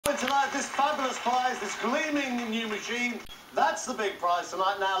tonight, this fabulous prize, this gleaming new machine. That's the big prize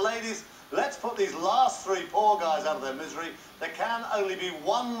tonight. Now, ladies, let's put these last three poor guys out of their misery. There can only be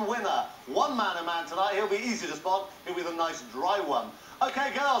one winner. One man a man tonight. He'll be easy to spot. He'll be the nice dry one. OK,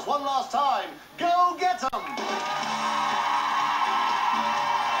 girls, one last time. Go get 'em!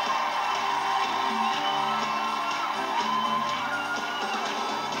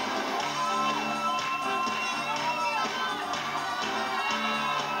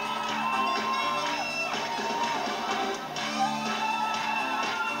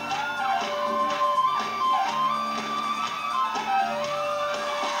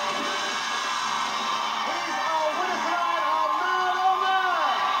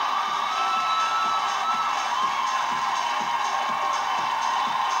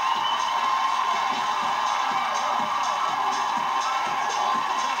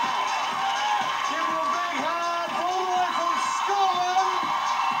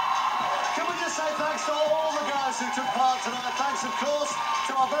 Thanks to all the guys who took part tonight. Thanks, of course,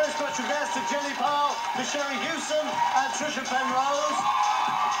 to our very special guests, to Jenny Powell, to Sherry Hewson and Trisha Penrose.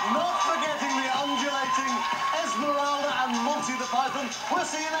 Not forgetting the undulating Esmeralda and Monty the Python. We'll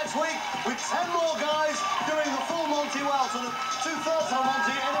see you next week with 10 more guys doing the full Monty, well, sort of 2/3 of a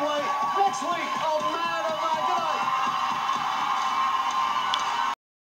Monty. Anyway, next week on Man on Man. Good night.